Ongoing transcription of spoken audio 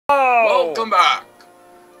Welcome back.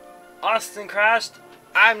 Austin crashed.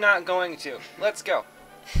 I'm not going to. Let's go.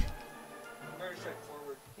 Very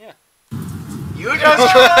straightforward. Yeah. You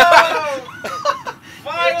just...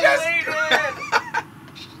 Violated!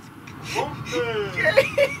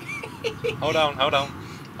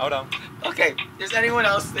 Hold on. Okay, does anyone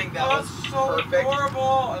else think that was so perfect? adorable.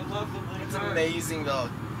 I love them. It's amazing though.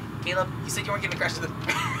 Caleb, you said you weren't gonna crash to the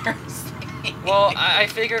first thing. Well, I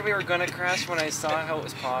figured we were gonna crash when I saw how it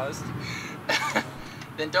was paused.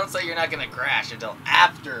 Then don't say you're not gonna crash until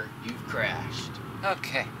after you've crashed.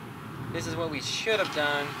 Okay. This is what we should have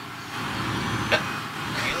done.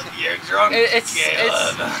 You're drunk,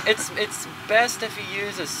 Caleb. It's best if you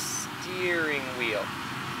use a steering wheel.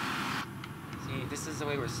 See, this is the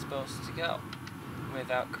way we're supposed to go,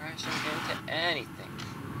 without crashing into anything.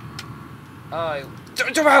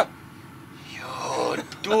 You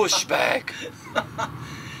douchebag!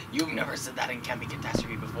 You've never said that in Camping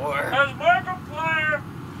Catastrophe before. Has Markiplier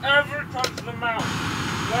ever touched the mouse?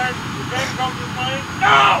 When the game comes to play?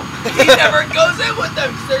 No! He never goes in with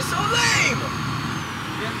them because they're so lame!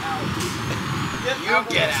 Get out.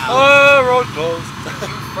 Get out. Oh, road closed.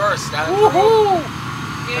 You first, Adam. Woohoo!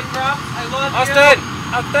 Game drops. I love Austin!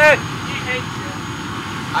 you. Austin! He hates you.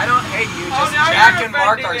 I don't hate you, Oh, just now Jack you're and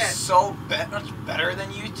Mark are defending it. so much better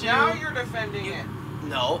than you two. Now you're defending it.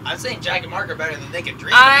 No, I'm saying Jack and Mark are better than they can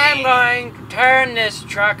dream I'm to be. going to turn this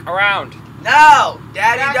truck around. No!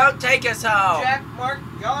 Daddy, Jack- don't take us home! Jack, Mark,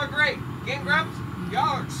 y'all are great. Game Grumps,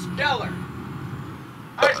 y'all are stellar.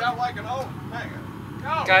 I sound like an old man.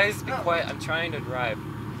 No. Guys, be no. quiet. I'm trying to drive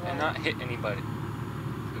and not hit anybody.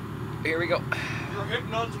 Here we go. You're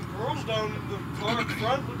hitting on some girls down in the car in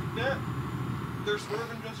front. Look at that. They're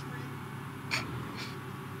swerving just for you.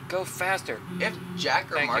 Go faster. If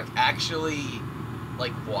Jack or Thank Mark you. actually,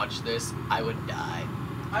 like, watch this, I would die.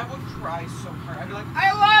 I would cry so hard. I'd be like,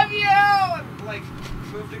 I love you! And, like,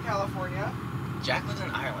 move to California. Jack lives in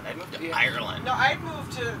Ireland. I'd move to Yeah. Ireland. No, I'd move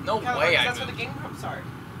to No California. way I'd That's where move. the Game Grumps are.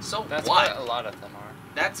 So That's what? what a lot of them are.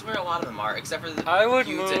 That's where a lot of them are, except for the I would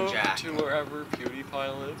Pewds and move Jack. to wherever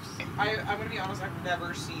PewDiePie lives. I'm gonna be honest, I've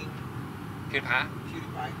never seen PewDiePie?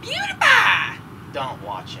 PewDiePie. PewDiePie! Don't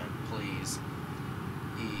watch him, please.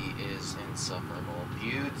 He is insufferable.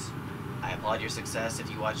 Pewds, I applaud your success if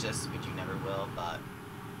you watch this, which you never will, but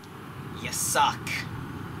you suck.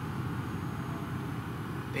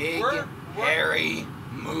 Big, We're- hairy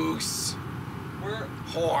moose We're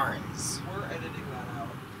horns. editing that out.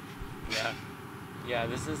 Yeah. Yeah,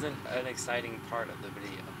 this isn't an exciting part of the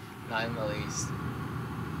video. Not in the least.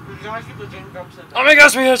 We're gonna keep the Game Grumps in Oh my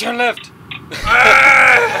gosh, we gotta turn left!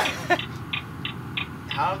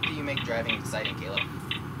 How do you make driving exciting, Caleb?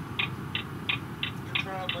 You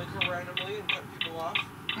try to blinker randomly and cut people off.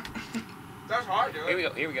 That's how I do Here it. we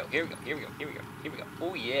go, here we go, here we go, here we go, here we go, here we go.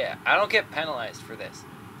 Oh yeah, I don't get penalized for this.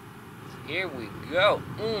 Here we go.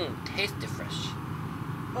 Tasty fresh.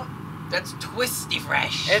 That's twisty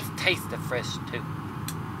fresh. It's tasty fresh too.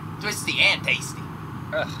 Twisty and tasty.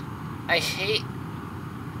 Ugh, I hate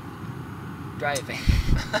driving.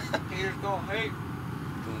 Haters gonna hate.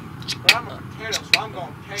 Boom. But I'm a potato, so I'm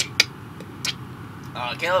gonna hate.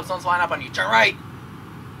 Caleb, someone's flying up on you. Turn right.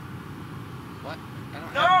 What? I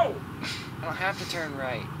don't No! I don't have to turn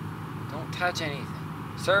right. Don't touch anything.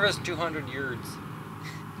 Service 200 yards.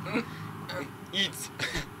 Eats.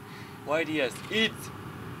 YDS. Eats.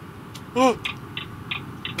 Oh.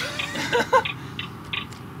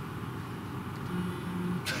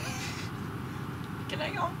 Can I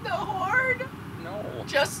honk the horn? No.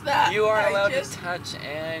 Just that. You aren't allowed just... to touch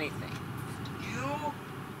anything. You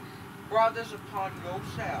brought this upon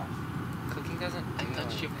yourself. Cooking doesn't I do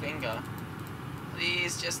touched your anything. finger.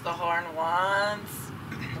 Please, just the horn once.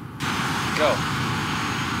 Go.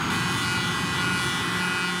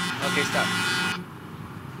 Okay, stop.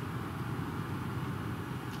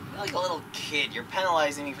 You're like a little kid. You're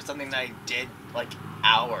penalizing me for something that I did like an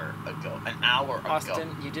hour ago.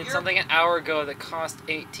 Austin, you did You're- something an hour ago that cost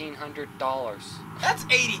 $1,800. That's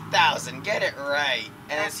 80,000. Get it right.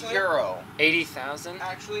 And it's Actually- euro. 80,000?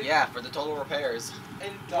 Actually, Yeah, for the total repairs.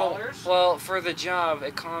 in dollars. Well, for the job,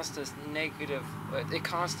 it cost us negative. It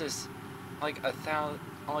cost us like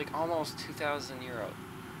almost 2,000 euros.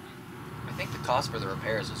 I think the cost for the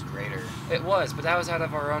repairs was greater. It was, but that was out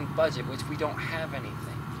of our own budget, which we don't have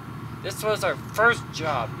anything. This was our first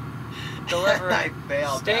job. I Delivering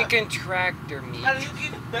bailed. stinking tractor meat. And you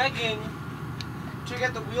keep begging to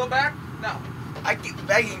get the wheel back? No. I keep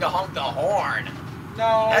begging to honk the horn.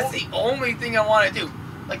 No. That's the only thing I want to do.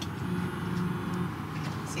 Like,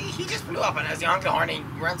 see, he just flew up and as he honked the horn, he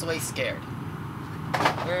runs away scared.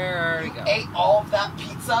 Where are we You going? ate all of that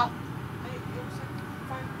pizza? Hey, it was like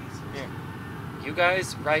 5 pieces. Here. You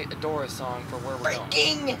guys write a Dora song for where we're going.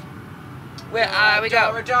 Breaking! Where we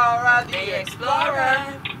go? Dora the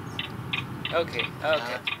Explorer. Okay,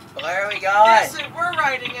 okay. Where are we going? Listen, we're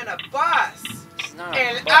riding in a bus. It's not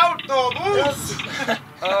El a bu- autobús.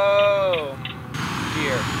 Oh,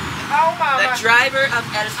 dear. Oh, The mama. driver of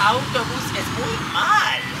El Autobús is muy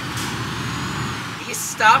mal. He's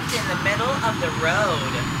stopped in the middle of the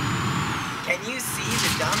road. Can you see the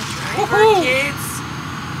dumb driver, Woohoo! kids?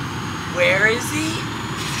 Where is he?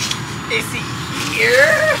 Is he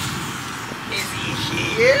here? Is he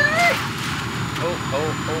here?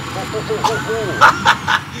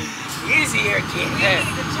 He's here, We kid. need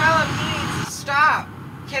to tell him he needs to stop.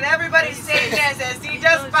 Can everybody say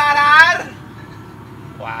necesitas parar?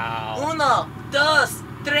 Wow. Uno, dos,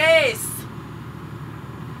 tres.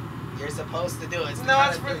 You're supposed to do it. No,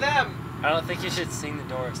 it's for them. I don't think you should sing the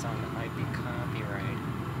Dora song. That might be copyright.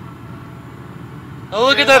 Oh,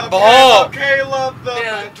 look at that ball! Caleb, the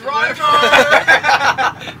Yeah. driver.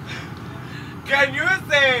 Can you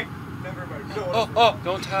say? Never mind. You don't Oh, want oh,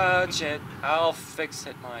 don't touch it. I'll fix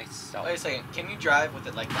it myself. Wait a second. Can you drive with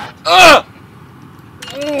it like that? Ah!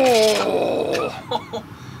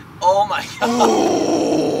 Oh my god.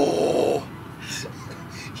 Oh!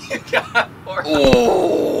 You got 400.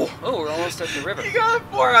 Oh! Oh, we're almost at the river. You got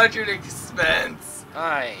 400 expense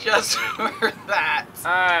just for that.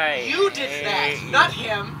 You did that, hate not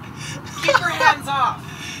him. Keep your hands off.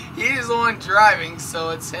 He's the one driving, so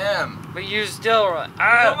it's him. But you still run.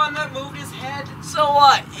 The one that moved his head. So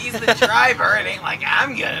what? He's the driver. It ain't like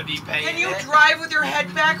I'm gonna be paying Can you it. drive with your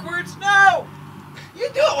head backwards? No. You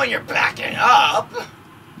do it when you're backing up.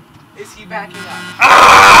 Is he backing up?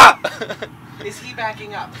 Ah! Is he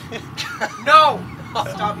backing up? No.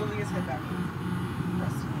 Stop moving his head backwards.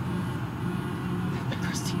 The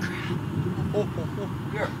Krusty Krab.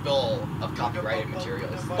 You're full of copyrighted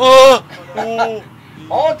materials. Oh! Oh!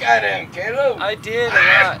 Honk at him, Caleb. I did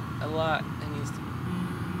a lot. It needs to be.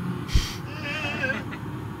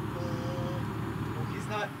 Oh, he's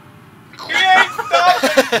not. He ain't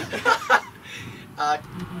stopping.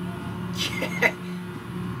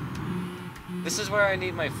 This is where I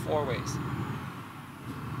need my 4-ways.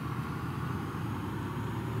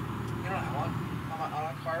 You know what I want? On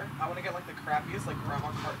a car? I want to get like the crappiest like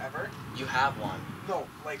grandma car ever. You have one. No,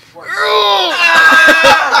 like worse.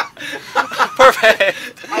 Perfect.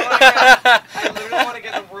 I literally want to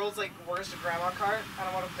get the world's like worst grandma car, and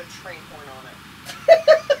I want to put a train horn on it.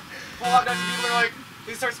 Pull up next to people, they're like,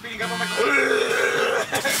 they start speeding up. I'm like,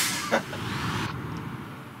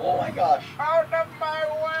 Oh my gosh. out of my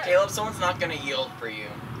way. Caleb, someone's not gonna yield for you.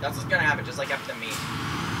 That's what's gonna happen, just like after me.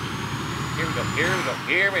 Here we go. Here we go.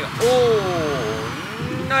 Here we go.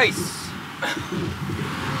 Oh, nice.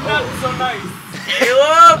 Not so nice.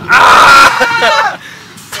 Caleb! Ah!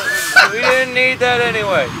 We didn't need that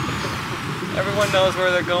anyway. Everyone knows where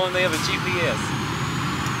they're going. They have a GPS.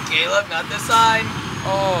 Caleb, not the sign.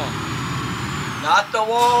 Oh, Not the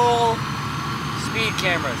wall. speed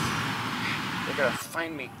cameras. They're gonna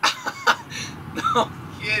find me. No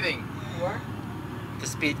kidding. You are? The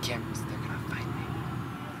speed cameras. They're gonna find me.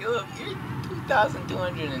 Caleb, you're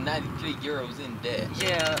 2,293 euros in debt.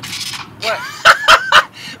 Yeah. What?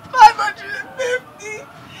 550.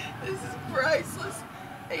 This is priceless.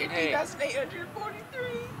 Hey, you're Hey.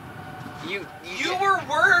 2,843. You were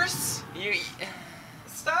worse. You.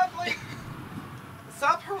 Stop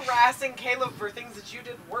harassing Caleb for things that you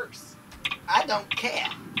did worse. I don't care.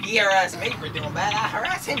 He harassed me for doing bad. I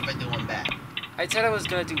harass him for doing bad. I said I was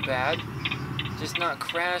gonna do bad, just not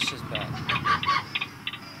crash as bad.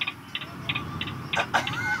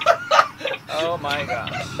 Oh my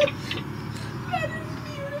gosh. That is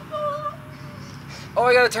beautiful. Oh,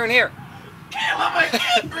 I gotta turn here. Caleb, I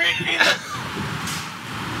can't breathe.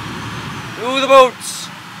 Ooh, the boats.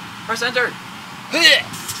 Press enter.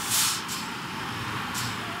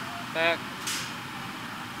 Back.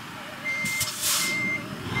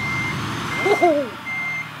 Woohoo!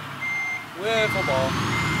 Wiffle ball.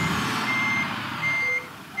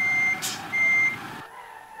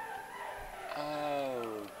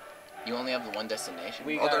 Oh. You only have the one destination.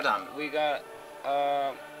 We Oh, they're got. done. We got. 8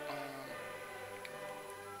 hours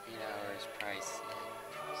price.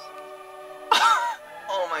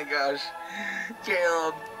 Oh my gosh.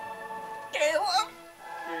 Caleb. Caleb.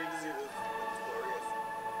 Here, you see this. It's glorious.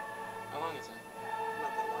 How long is it?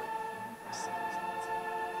 Not that long. 20 seconds.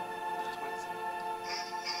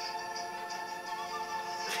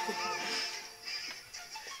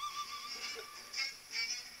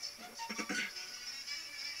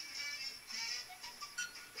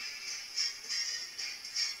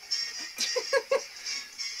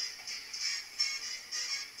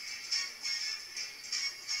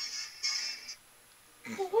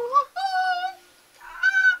 Those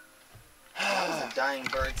are dying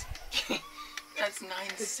birds. That's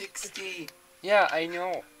 960. Yeah, I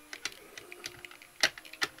know.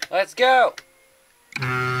 Let's go. If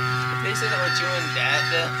they said that we're doing that,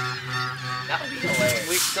 that would be hilarious.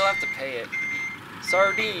 We still have to pay it.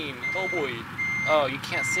 Sardine. Oh boy. Oh, you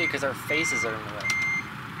can't see because our faces are in the way.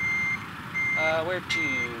 Where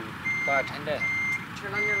to? Bartender.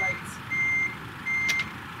 Turn on your lights.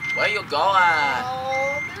 Where you going?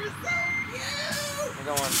 Oh, they're so cute. We're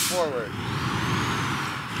going forward.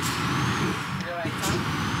 Your lights on?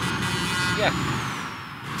 Yeah.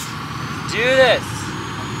 Do this.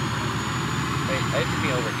 Wait, I have to be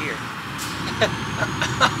over here.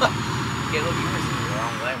 Okay, look, yours is the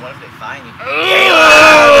wrong way. What if they find you?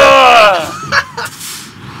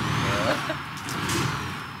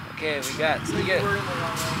 Okay, we got. So We you get. were in the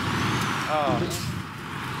wrong way. Oh,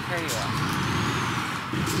 here you are.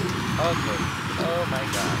 Okay. Oh my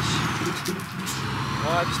gosh.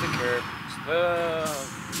 Watch the curb. Yeah.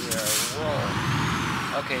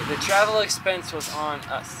 Whoa. Okay, the travel expense was on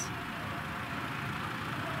us.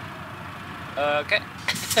 Okay.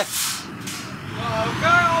 Oh,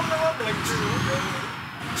 girl,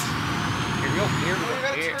 Here we go. Here we go.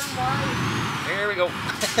 Here. Here we go.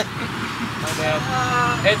 My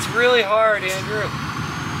bad. It's really hard, Andrew.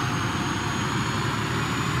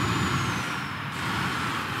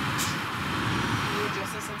 Can you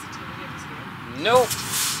adjust the sensitivity of this game? Nope.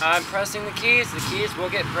 I'm pressing the keys. The keys will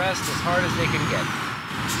get pressed as hard as they can get.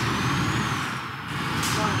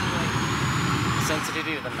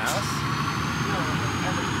 Sensitivity of the mouse?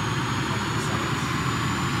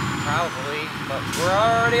 Probably, but we're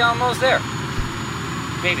already almost there.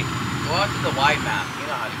 Maybe. Go out to the wide map. You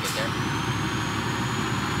know how to get there.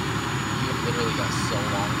 You have literally got so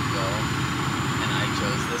long to go, and I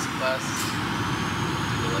chose this quest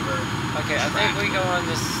to deliver. Okay, I think we go on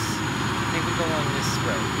this. I think we go on this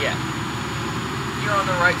road. Yeah. You're on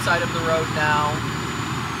the right side of the road now.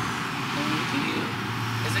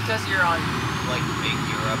 Is it because you're on like big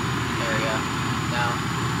Europe area now?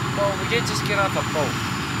 Well, we did just get off a boat.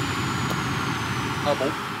 A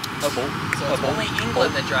boat. A boat. So it's only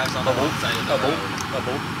England that drives on the wrong side of the road. A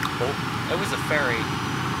boat. Boat. It was a ferry.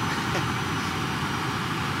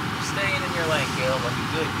 Staying in your lane, Caleb, like a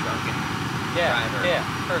good drunken driver. Yeah.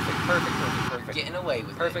 Perfect. Getting away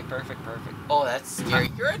with Perfect. it. Oh, that's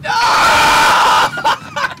scary. You're a dog!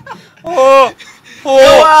 Oh! Go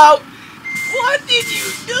out! What did you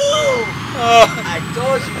do? Oh. I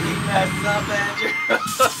told you you messed up, Andrew.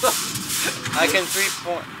 I can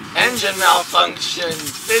 3-point. Engine malfunction.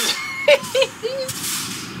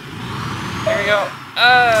 Here we go.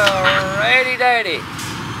 Alrighty dighty.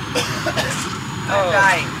 I'm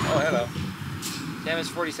dying. Oh, hello. Damage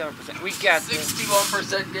 47%. We got this.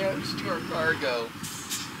 61% damage to our cargo.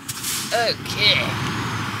 Okay.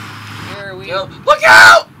 Here we Go. Look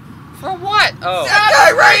out! For what? Oh. That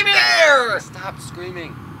guy right there! Stop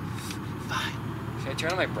screaming. Fine. Should I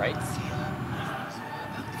turn on my brights?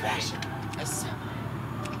 Fashion.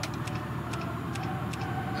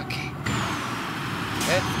 Okay.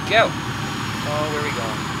 Let's go. Oh, where are we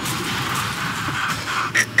going?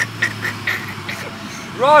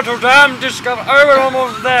 Rotterdam discover. Oh, we're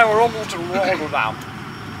almost there. We're almost in Rotterdam.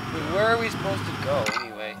 Wait, where are we supposed to go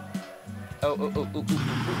anyway? Oh.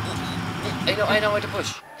 I know where to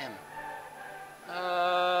push. M.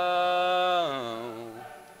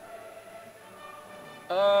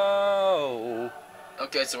 Oh.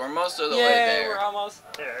 Okay, so we're most of the way Yeah, there. we're almost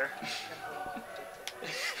there.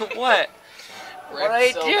 What? Wrecked What'd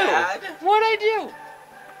I so do? bad. What'd I do?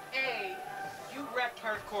 A, you wrecked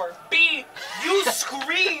hardcore. B, you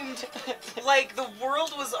screamed like the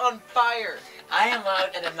world was on fire. I am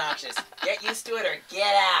loud and obnoxious. Get used to it or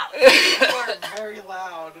get out. You are very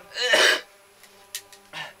loud.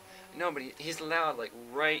 No, but he's loud, like,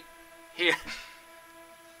 right here.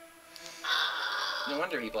 No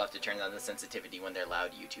wonder people have to turn down the sensitivity when they're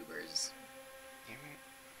loud YouTubers.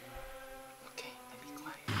 Okay, then be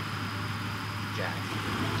quiet. Jack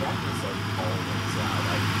is so cold and he's loud,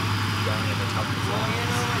 like yelling at the top of his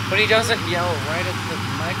lungs. But he doesn't yell right at the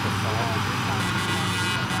microphone.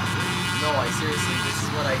 No, seriously, this is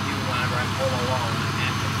what I do whenever I'm home alone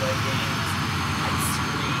and can play games. I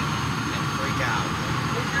scream and freak out.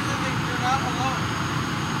 But here's the thing, you're not alone.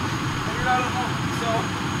 And you're not at home, so...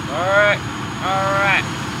 Alright.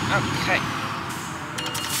 Okay.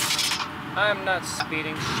 I'm not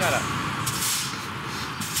speeding. Shut up.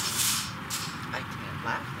 I can't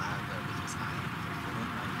laugh loud though because I am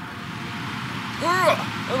fulfilling my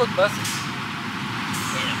Oh, look, buses.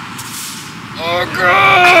 Yeah. Oh,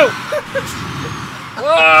 go!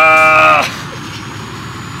 Whoa!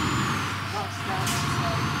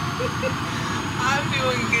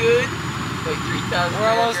 Wait, 3,000. We're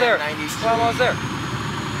almost there. We're almost there.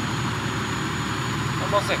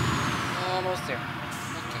 Almost there. Almost there.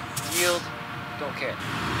 Okay. Yield. Don't care.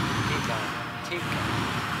 Keep going. Keep going.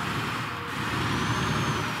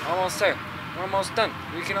 Almost there. We're almost done.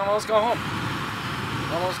 We can almost go home.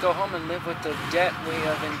 Almost go home and live with the debt we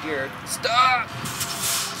have endured. Stop!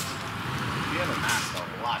 You have amassed a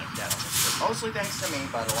lot of debt on this trip. Mostly thanks to me,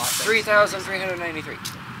 but a lot thanks 3,393.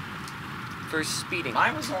 For speeding.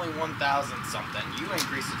 Mine was only 1,000 something. You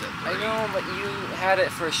increased it to 3. I know, but you had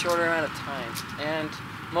it for a shorter amount of time. And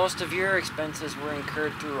most of your expenses were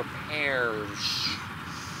incurred through repairs.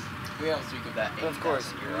 We don't speak of that. Of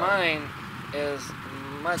course, €8,000. mine is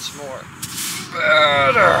much more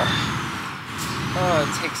better. Oh,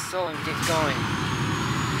 it takes so long to get going.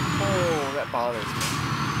 Oh, that bothers me.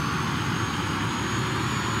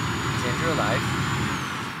 Is Andrew alive?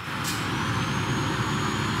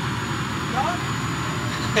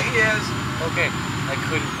 He is. Okay, I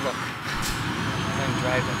couldn't look. I'm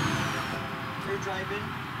driving. You're driving?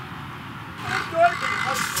 I'm driving.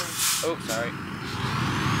 Oh, sorry.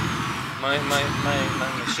 My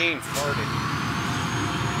machine farted.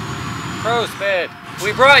 Crow's bed.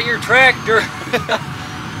 We brought your tractor.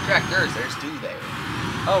 Tractors, there's 2 there.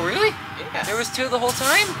 Oh, really? Yeah. There was 2 the whole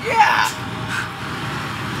time? Yeah.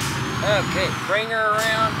 Okay, bring her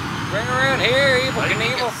around. Bring her around here, Evil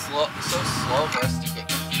Knievel. So slow for us to get.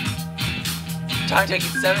 Time taking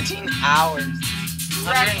 17 hours.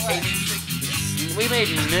 186. We made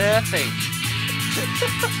nothing.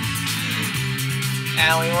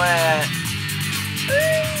 And we went.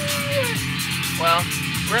 Well,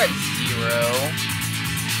 we're at 0.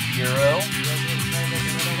 I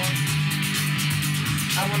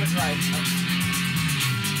want to drive.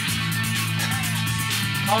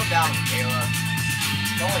 Calm down, Kayla.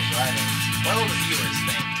 It's only driving. What will the viewers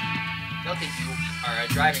think? They'll think you are a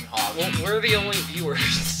driving hog. Well, we're the only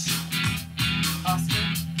viewers. Oscar.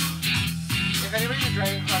 If anybody's a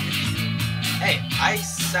driving hog, it's you. Hey, I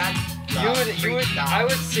sat. I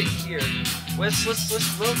would sit here. Let's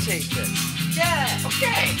rotate this. Yeah,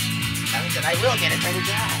 okay. That means that I will get it ready to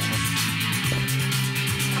drive.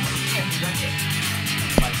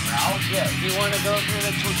 Like Ralph? Yeah, do you want to go through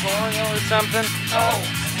the tutorial or something? Oh,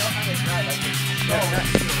 I know how to drive. I can go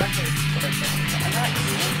directly. I'm not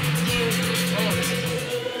you. Oh, this is.